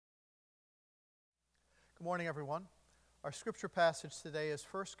Good morning, everyone. Our scripture passage today is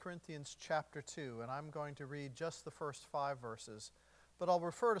 1 Corinthians chapter 2, and I'm going to read just the first 5 verses, but I'll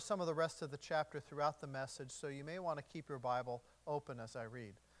refer to some of the rest of the chapter throughout the message, so you may want to keep your Bible open as I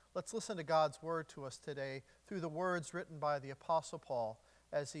read. Let's listen to God's word to us today through the words written by the Apostle Paul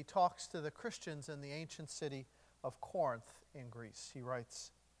as he talks to the Christians in the ancient city of Corinth in Greece. He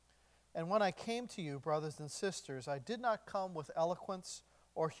writes, "And when I came to you, brothers and sisters, I did not come with eloquence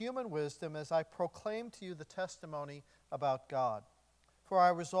or human wisdom as I proclaimed to you the testimony about God. For I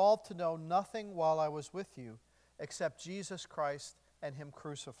resolved to know nothing while I was with you except Jesus Christ and Him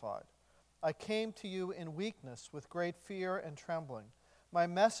crucified. I came to you in weakness with great fear and trembling. My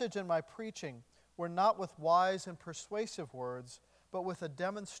message and my preaching were not with wise and persuasive words, but with a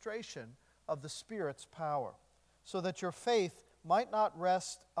demonstration of the Spirit's power, so that your faith might not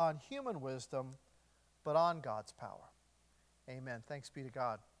rest on human wisdom, but on God's power." Amen. Thanks be to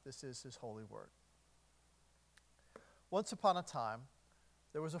God. This is His holy word. Once upon a time,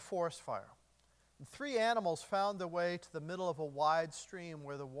 there was a forest fire. And 3 animals found their way to the middle of a wide stream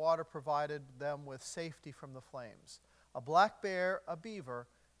where the water provided them with safety from the flames. A black bear, a beaver,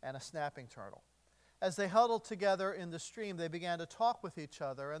 and a snapping turtle. As they huddled together in the stream, they began to talk with each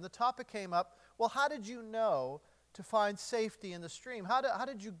other, and the topic came up, well, how did you know to find safety in the stream? How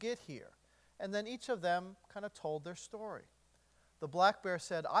did you get here? And then each of them kind of told their story. The black bear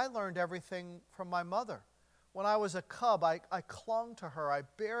said, "I learned everything from my mother. When I was a cub, I clung to her. I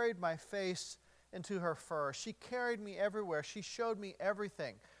buried my face into her fur. She carried me everywhere. She showed me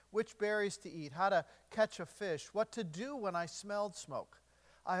everything, which berries to eat, how to catch a fish, what to do when I smelled smoke.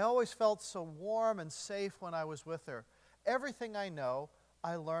 I always felt so warm and safe when I was with her. Everything I know,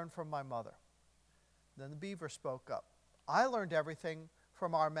 I learned from my mother." Then the beaver spoke up. "I learned everything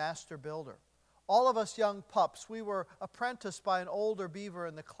from our master builder. All of us young pups, we were apprenticed by an older beaver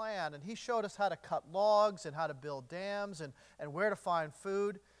in the clan, and he showed us how to cut logs and how to build dams and where to find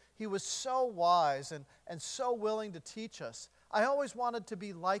food. He was so wise and so willing to teach us. I always wanted to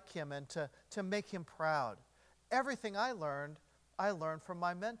be like him and to make him proud. Everything I learned from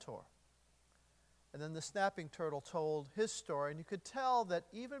my mentor." And then the snapping turtle told his story, and you could tell that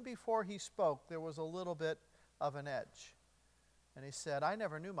even before he spoke, there was a little bit of an edge. And he said, "I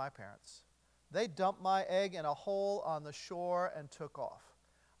never knew my parents. They dumped my egg in a hole on the shore and took off.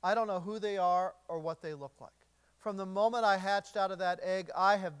 I don't know who they are or what they look like. From the moment I hatched out of that egg,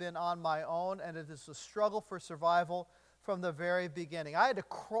 I have been on my own, and it is a struggle for survival from the very beginning. I had to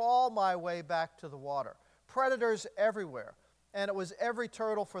crawl my way back to the water. Predators everywhere, and it was every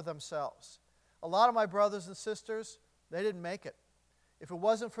turtle for themselves. A lot of my brothers and sisters, they didn't make it. If it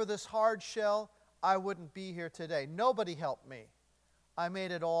wasn't for this hard shell, I wouldn't be here today. Nobody helped me. I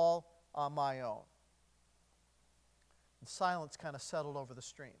made it all on my own." And silence kind of settled over the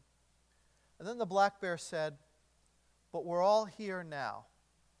stream. And then the black bear said, "But we're all here now,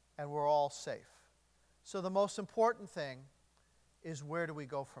 and we're all safe. So the most important thing is, where do we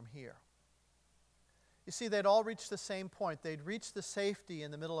go from here?" You see, they'd all reached the same point. They'd reached the safety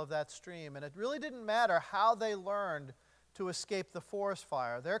in the middle of that stream, and it really didn't matter how they learned to escape the forest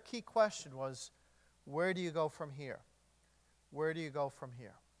fire. Their key question was, where do you go from here? Where do you go from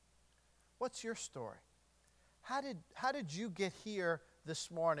here? What's your story? How did you get here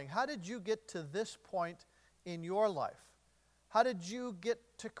this morning? How did you get to this point in your life? How did you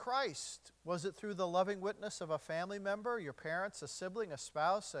get to Christ? Was it through the loving witness of a family member, your parents, a sibling, a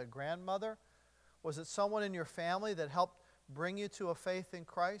spouse, a grandmother? Was it someone in your family that helped bring you to a faith in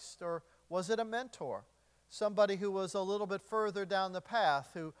Christ? Or was it a mentor, somebody who was a little bit further down the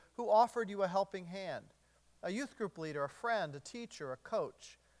path, who offered you a helping hand? A youth group leader, a friend, a teacher, a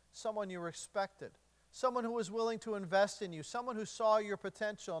coach, someone you respected, someone who was willing to invest in you, someone who saw your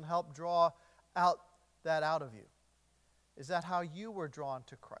potential and helped draw that out of you. Is that how you were drawn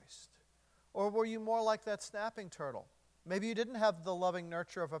to Christ? Or were you more like that snapping turtle? Maybe you didn't have the loving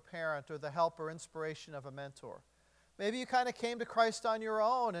nurture of a parent or the help or inspiration of a mentor. Maybe you kind of came to Christ on your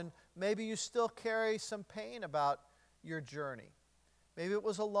own, and maybe you still carry some pain about your journey. Maybe it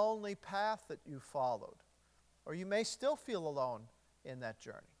was a lonely path that you followed, or you may still feel alone in that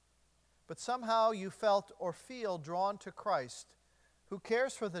journey. But somehow you felt or feel drawn to Christ, who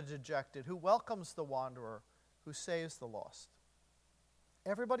cares for the dejected, who welcomes the wanderer, who saves the lost.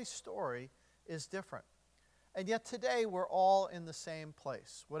 Everybody's story is different. And yet today we're all in the same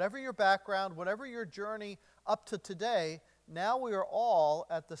place. Whatever your background, whatever your journey up to today, now we are all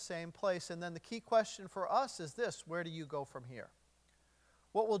at the same place. And then the key question for us is this: where do you go from here?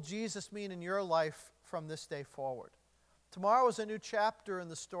 What will Jesus mean in your life from this day forward? Tomorrow is a new chapter in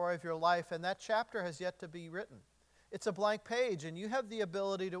the story of your life, and that chapter has yet to be written. It's a blank page, and you have the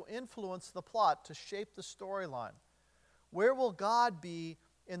ability to influence the plot, to shape the storyline. Where will God be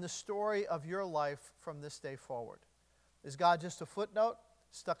in the story of your life from this day forward? Is God just a footnote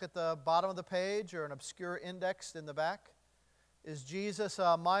stuck at the bottom of the page or an obscure index in the back? Is Jesus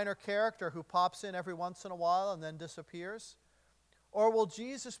a minor character who pops in every once in a while and then disappears? Or will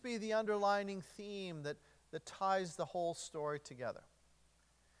Jesus be the underlining theme that ties the whole story together?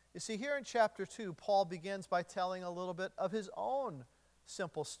 You see, here in chapter 2, Paul begins by telling a little bit of his own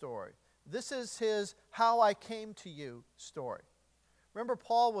simple story. This is his how I came to you story. Remember,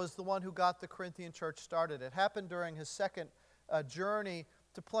 Paul was the one who got the Corinthian church started. It happened during his second journey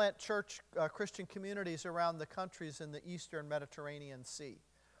to plant Christian communities around the countries in the eastern Mediterranean Sea.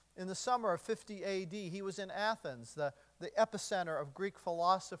 In the summer of 50 A.D., he was in Athens, the epicenter of Greek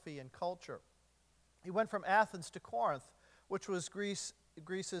philosophy and culture. He went from Athens to Corinth, which was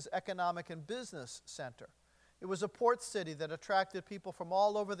Greece's economic and business center. It was a port city that attracted people from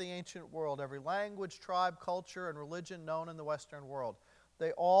all over the ancient world, every language, tribe, culture, and religion known in the Western world.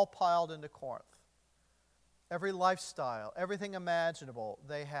 They all piled into Corinth. Every lifestyle, everything imaginable,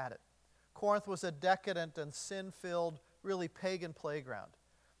 they had it. Corinth was a decadent and sin-filled, really pagan playground.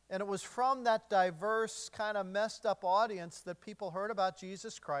 And it was from that diverse, kind of messed up audience that people heard about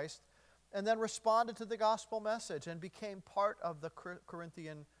Jesus Christ and then responded to the gospel message and became part of the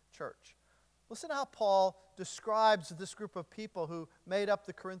Corinthian church. Listen to how Paul describes this group of people who made up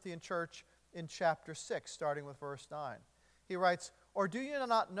the Corinthian church in chapter 6, starting with verse 9. He writes, "Or do you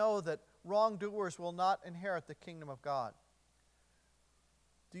not know that wrongdoers will not inherit the kingdom of God?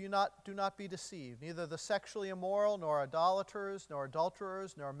 Do not be deceived. Neither the sexually immoral, nor idolaters, nor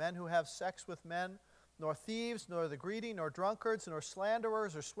adulterers, nor men who have sex with men, nor thieves, nor the greedy, nor drunkards, nor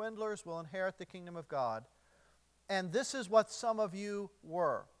slanderers or swindlers will inherit the kingdom of God. And this is what some of you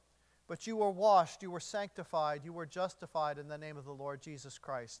were. But you were washed, you were sanctified, you were justified in the name of the Lord Jesus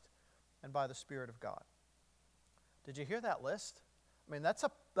Christ and by the Spirit of God." Did you hear that list? I mean,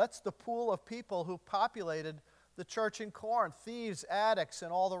 that's the pool of people who populated the church in Corinth, thieves, addicts,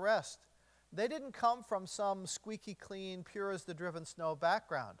 and all the rest. They didn't come from some squeaky clean, pure as the driven snow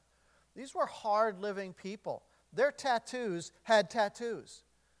background. These were hard-living people. Their tattoos had tattoos.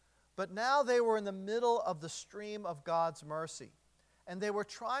 But now they were in the middle of the stream of God's mercy. And they were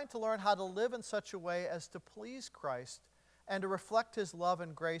trying to learn how to live in such a way as to please Christ and to reflect His love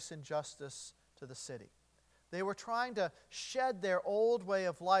and grace and justice to the city. They were trying to shed their old way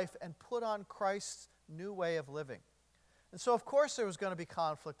of life and put on Christ's new way of living. And so, of course, there was going to be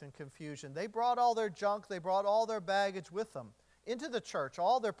conflict and confusion. They brought all their junk, they brought all their baggage with them into the church,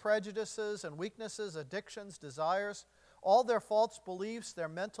 all their prejudices and weaknesses, addictions, desires, all their false beliefs, their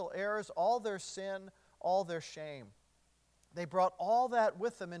mental errors, all their sin, all their shame. They brought all that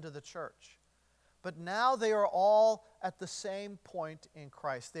with them into the church. But now they are all at the same point in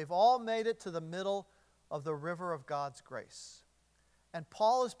Christ. They've all made it to the middle of the river of God's grace. And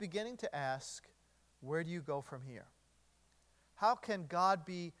Paul is beginning to ask, where do you go from here? How can God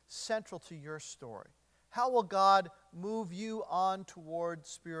be central to your story? How will God move you on toward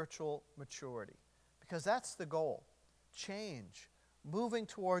spiritual maturity? Because that's the goal. Change. Moving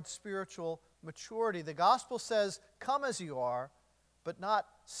towards spiritual maturity. The gospel says, come as you are, but not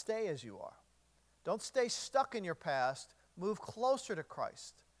stay as you are. Don't stay stuck in your past. Move closer to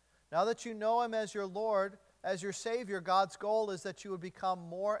Christ. Now that you know Him as your Lord, as your Savior, God's goal is that you would become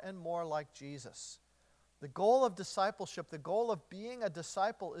more and more like Jesus. The goal of discipleship, the goal of being a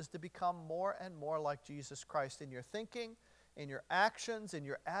disciple is to become more and more like Jesus Christ in your thinking, in your actions, in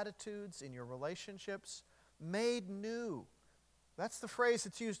your attitudes, in your relationships, made new. That's the phrase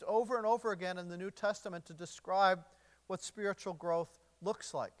that's used over and over again in the New Testament to describe what spiritual growth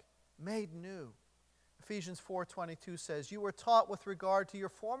looks like. Made new. Ephesians 4:22 says, "You were taught with regard to your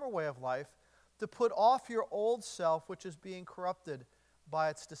former way of life to put off your old self, which is being corrupted by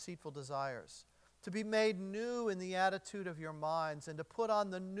its deceitful desires, to be made new in the attitude of your minds, and to put on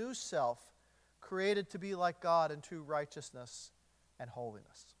the new self, created to be like God in true righteousness and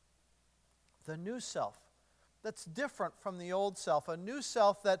holiness." The new self that's different from the old self, a new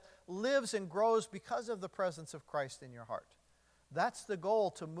self that lives and grows because of the presence of Christ in your heart. That's the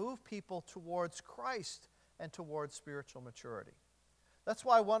goal, to move people towards Christ and towards spiritual maturity. That's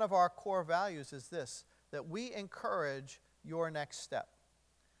why one of our core values is this, that we encourage your next step.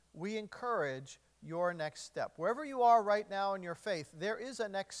 We encourage your next step. Wherever you are right now in your faith, there is a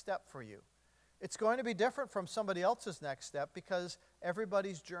next step for you. It's going to be different from somebody else's next step because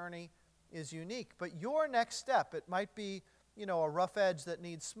everybody's journey is unique. But your next step, it might be, a rough edge that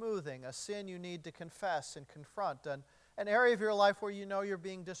needs smoothing, a sin you need to confess and confront, an area of your life where you know you're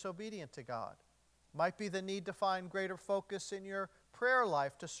being disobedient to God. Might be the need to find greater focus in your prayer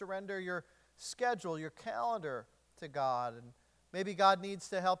life, to surrender your schedule, your calendar to God. And maybe God needs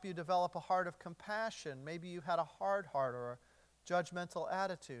to help you develop a heart of compassion. Maybe you had a hard heart or a judgmental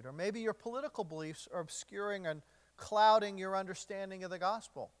attitude. Or maybe your political beliefs are obscuring and clouding your understanding of the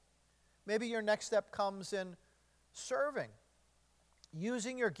gospel. Maybe your next step comes in serving,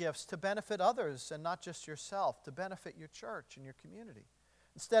 using your gifts to benefit others and not just yourself, to benefit your church and your community.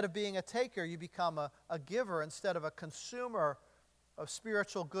 Instead of being a taker, you become a giver. Instead of a consumer of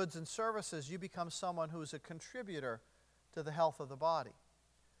spiritual goods and services, you become someone who is a contributor to the health of the body.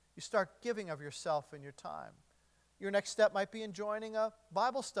 You start giving of yourself and your time. Your next step might be in joining a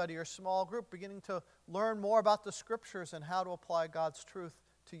Bible study or small group, beginning to learn more about the Scriptures and how to apply God's truth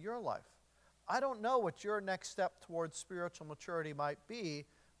to your life. I don't know what your next step towards spiritual maturity might be,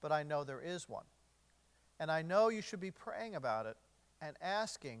 but I know there is one. And I know you should be praying about it and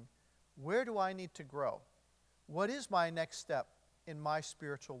asking, where do I need to grow? What is my next step in my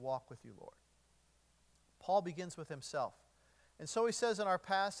spiritual walk with you, Lord? Paul begins with himself. And so he says in our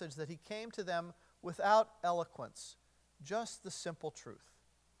passage that he came to them without eloquence, just the simple truth,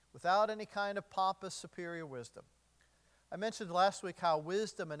 without any kind of pompous superior wisdom. I mentioned last week how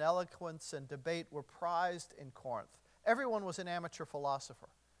wisdom and eloquence and debate were prized in Corinth. Everyone was an amateur philosopher.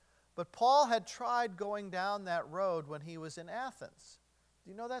 But Paul had tried going down that road when he was in Athens.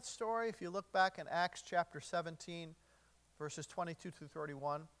 Do you know that story? If you look back in Acts chapter 17, verses 22 through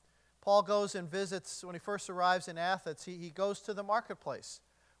 31, Paul goes and visits, when he first arrives in Athens, he goes to the marketplace,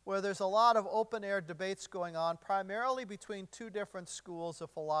 where there's a lot of open-air debates going on, primarily between two different schools of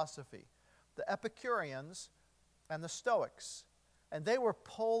philosophy, the Epicureans and the Stoics. And they were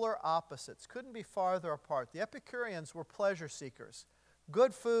polar opposites, couldn't be farther apart. The Epicureans were pleasure seekers.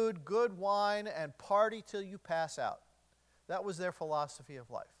 Good food, good wine, and party till you pass out. That was their philosophy of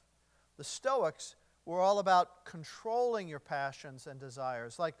life. The Stoics were all about controlling your passions and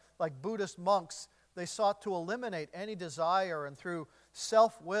desires. Like Buddhist monks, they sought to eliminate any desire, and through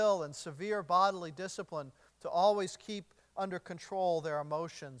self-will and severe bodily discipline to always keep under control their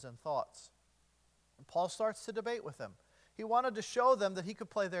emotions and thoughts. And Paul starts to debate with them. He wanted to show them that he could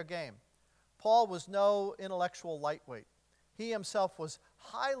play their game. Paul was no intellectual lightweight. He himself was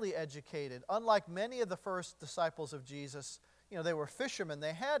highly educated. Unlike many of the first disciples of Jesus, they were fishermen.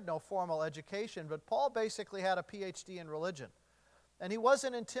 They had no formal education, but Paul basically had a PhD in religion. And he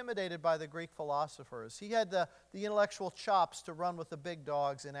wasn't intimidated by the Greek philosophers. He had the intellectual chops to run with the big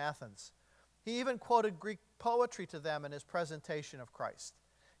dogs in Athens. He even quoted Greek poetry to them in his presentation of Christ.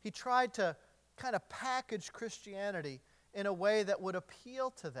 He tried to kind of package Christianity in a way that would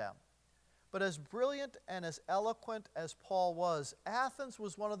appeal to them. But as brilliant and as eloquent as Paul was, Athens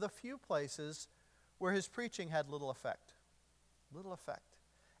was one of the few places where his preaching had little effect. Little effect.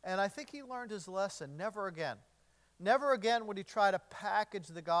 And I think he learned his lesson. Never again. Never again would he try to package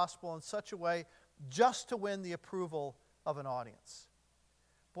the gospel in such a way just to win the approval of an audience.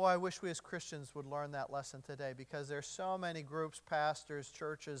 Boy, I wish we as Christians would learn that lesson today, because there's so many groups, pastors,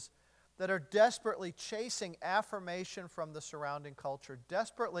 churches that are desperately chasing affirmation from the surrounding culture,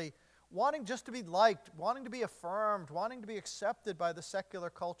 desperately wanting just to be liked, wanting to be affirmed, wanting to be accepted by the secular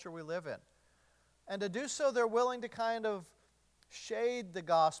culture we live in. And to do so, they're willing to kind of shade the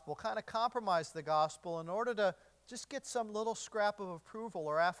gospel, kind of compromise the gospel in order to just get some little scrap of approval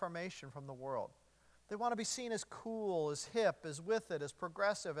or affirmation from the world. They want to be seen as cool, as hip, as with it, as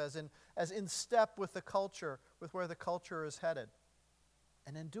progressive, as in step with the culture, with where the culture is headed.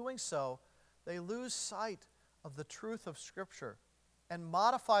 And in doing so, they lose sight of the truth of Scripture and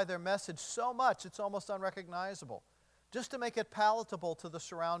modify their message so much it's almost unrecognizable, just to make it palatable to the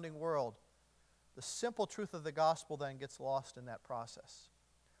surrounding world. The simple truth of the gospel then gets lost in that process.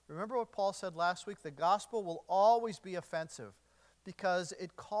 Remember what Paul said last week? The gospel will always be offensive because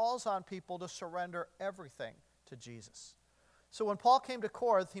it calls on people to surrender everything to Jesus. So when Paul came to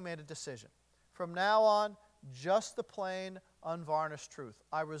Corinth, he made a decision. From now on, just the plain, unvarnished truth.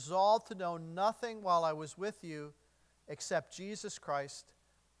 I resolved to know nothing while I was with you except Jesus Christ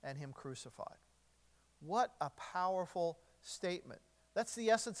and Him crucified. What a powerful statement. That's the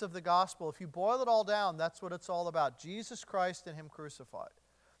essence of the gospel. If you boil it all down, that's what it's all about. Jesus Christ and Him crucified.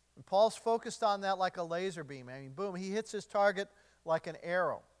 And Paul's focused on that like a laser beam. I mean, boom, he hits his target like an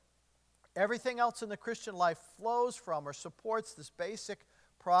arrow. Everything else in the Christian life flows from or supports this basic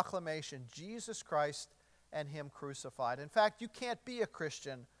proclamation, Jesus Christ and Him crucified. In fact, you can't be a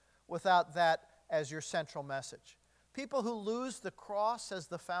Christian without that as your central message. People who lose the cross as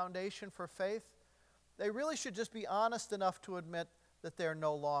the foundation for faith, they really should just be honest enough to admit that they're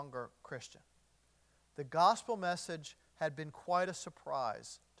no longer Christian. The gospel message had been quite a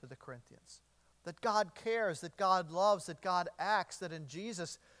surprise to the Corinthians. that God cares, that God loves, that God acts, that in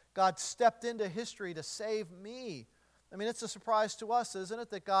Jesus, God stepped into history to save me. I mean, it's a surprise to us, isn't it,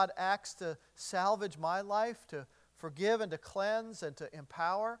 that God acts to salvage my life, to forgive and to cleanse and to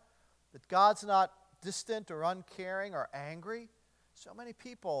empower, that God's not distant or uncaring or angry. So many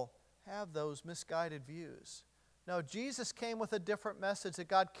people have those misguided views. No, Jesus came with a different message, that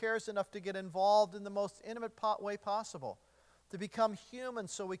God cares enough to get involved in the most intimate way possible, to become human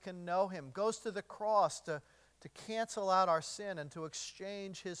so we can know Him, goes to the cross to cancel out our sin and to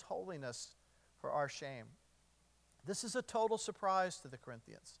exchange His holiness for our shame. This is a total surprise to the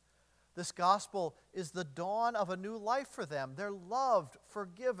Corinthians. This gospel is the dawn of a new life for them. They're loved,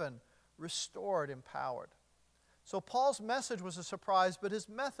 forgiven, restored, empowered. So Paul's message was a surprise, but his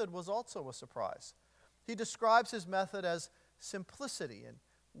method was also a surprise. He describes his method as simplicity and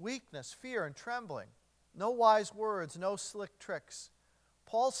weakness, fear and trembling. No wise words, no slick tricks.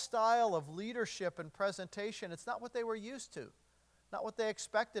 Paul's style of leadership and presentation, it's not what they were used to, not what they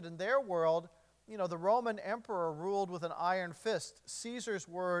expected. In their world, the Roman emperor ruled with an iron fist. Caesar's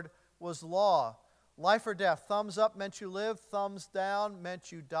word was law. Life or death. Thumbs up meant you lived. Thumbs down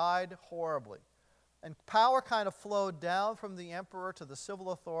meant you died horribly. And power kind of flowed down from the emperor to the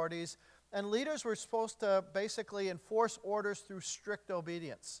civil authorities. And leaders were supposed to basically enforce orders through strict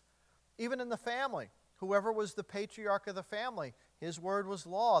obedience. Even in the family, whoever was the patriarch of the family, his word was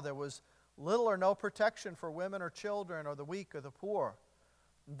law. There was little or no protection for women or children or the weak or the poor.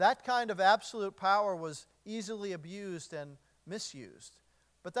 That kind of absolute power was easily abused and misused.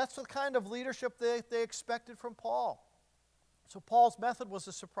 But that's the kind of leadership they expected from Paul. So Paul's method was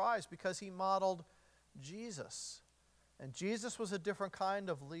a surprise because he modeled Jesus. And Jesus was a different kind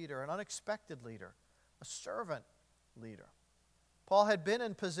of leader, an unexpected leader, a servant leader. Paul had been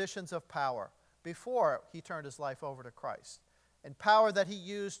in positions of power before he turned his life over to Christ, and power that he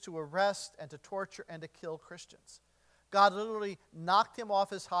used to arrest and to torture and to kill Christians. God literally knocked him off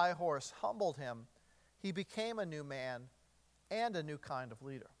his high horse, humbled him. He became a new man and a new kind of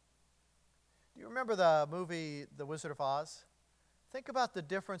leader. Do you remember the movie The Wizard of Oz? Think about the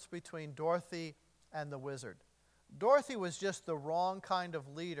difference between Dorothy and the wizard. Dorothy was just the wrong kind of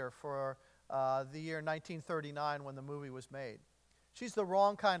leader for the year 1939 when the movie was made. She's the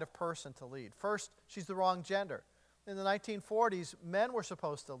wrong kind of person to lead. First, she's the wrong gender. In the 1940s, men were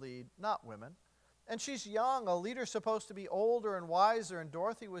supposed to lead, not women. And she's young. A leader's supposed to be older and wiser, and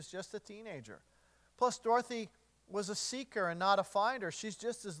Dorothy was just a teenager. Plus, Dorothy was a seeker and not a finder. She's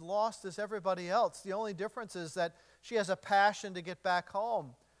just as lost as everybody else. The only difference is that she has a passion to get back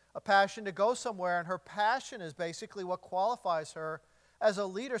home, a passion to go somewhere, and her passion is basically what qualifies her as a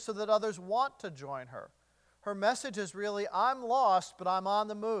leader so that others want to join her. Her message is really, I'm lost, but I'm on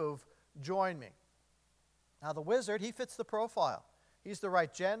the move. Join me. Now, the wizard, he fits the profile. He's the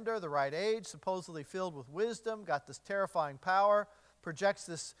right gender, the right age, supposedly filled with wisdom, got this terrifying power, projects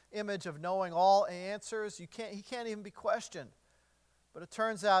this image of knowing all answers. He can't even be questioned. But it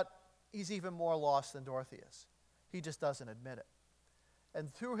turns out he's even more lost than Dorothy is. He just doesn't admit it.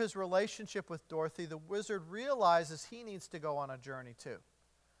 And through his relationship with Dorothy, the wizard realizes he needs to go on a journey too.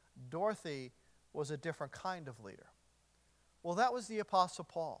 Dorothy was a different kind of leader. Well, that was the Apostle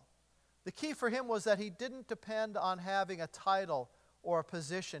Paul. The key for him was that he didn't depend on having a title or a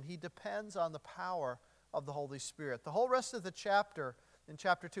position. He depends on the power of the Holy Spirit. The whole rest of the chapter, in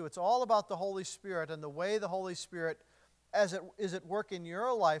chapter 2, it's all about the Holy Spirit and the way the Holy Spirit is at work in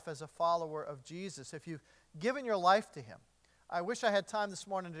your life as a follower of Jesus. If you've given your life to Him. I wish I had time this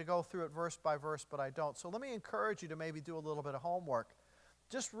morning to go through it verse by verse, but I don't. So let me encourage you to maybe do a little bit of homework.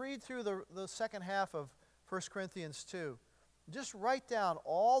 Just read through the second half of 1 Corinthians 2. Just write down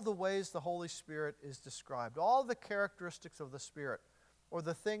all the ways the Holy Spirit is described, all the characteristics of the Spirit, or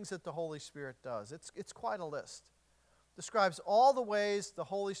the things that the Holy Spirit does. It's quite a list. Describes all the ways the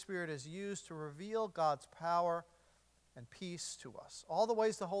Holy Spirit is used to reveal God's power and peace to us. All the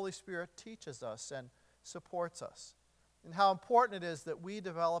ways the Holy Spirit teaches us and supports us. And how important it is that we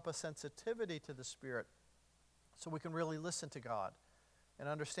develop a sensitivity to the Spirit so we can really listen to God and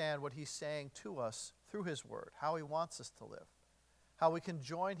understand what He's saying to us through His Word, how He wants us to live, how we can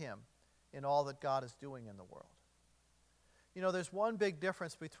join Him in all that God is doing in the world. You know, there's one big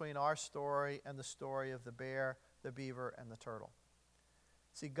difference between our story and the story of the bear, the beaver, and the turtle.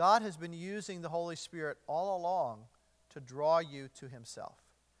 See, God has been using the Holy Spirit all along to draw you to Himself.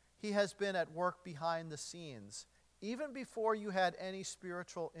 He has been at work behind the scenes, even before you had any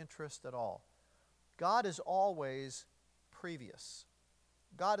spiritual interest at all. God is always previous.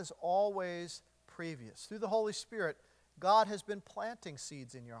 God is always previous. Through the Holy Spirit, God has been planting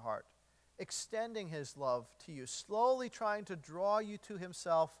seeds in your heart, extending His love to you, slowly trying to draw you to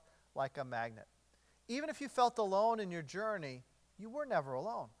Himself like a magnet. Even if you felt alone in your journey, you were never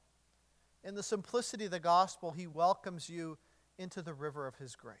alone. In the simplicity of the gospel, he welcomes you into the river of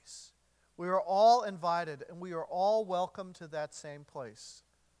his grace. We are all invited, and we are all welcome to that same place.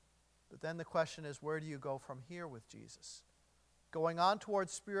 But then the question is, where do you go from here with Jesus? Going on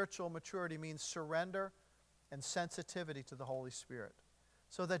towards spiritual maturity means surrender and sensitivity to the Holy Spirit,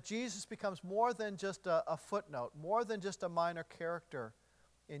 so that Jesus becomes more than just a footnote, more than just a minor character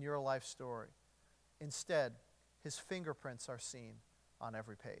in your life story. Instead, his fingerprints are seen on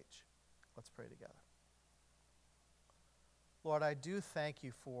every page. Let's pray together. Lord, I do thank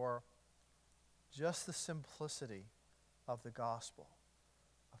you for just the simplicity of the gospel,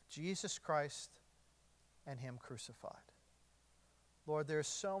 of Jesus Christ and him crucified. Lord, there's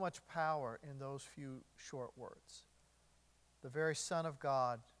so much power in those few short words. The very Son of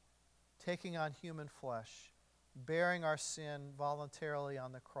God taking on human flesh, bearing our sin voluntarily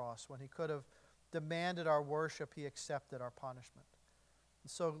on the cross. When he could have demanded our worship, he accepted our punishment. And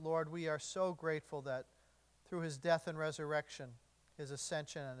so, Lord, we are so grateful that through his death and resurrection, his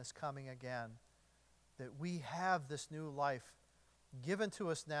ascension and his coming again, that we have this new life given to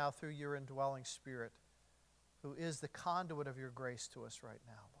us now through your indwelling Spirit, who is the conduit of your grace to us right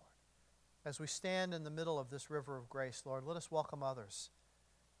now, Lord. As we stand in the middle of this river of grace, Lord, let us welcome others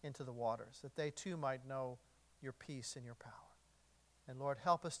into the waters, that they too might know your peace and your power. And Lord,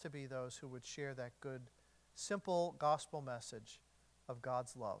 help us to be those who would share that good, simple gospel message of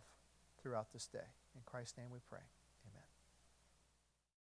God's love throughout this day. In Christ's name we pray.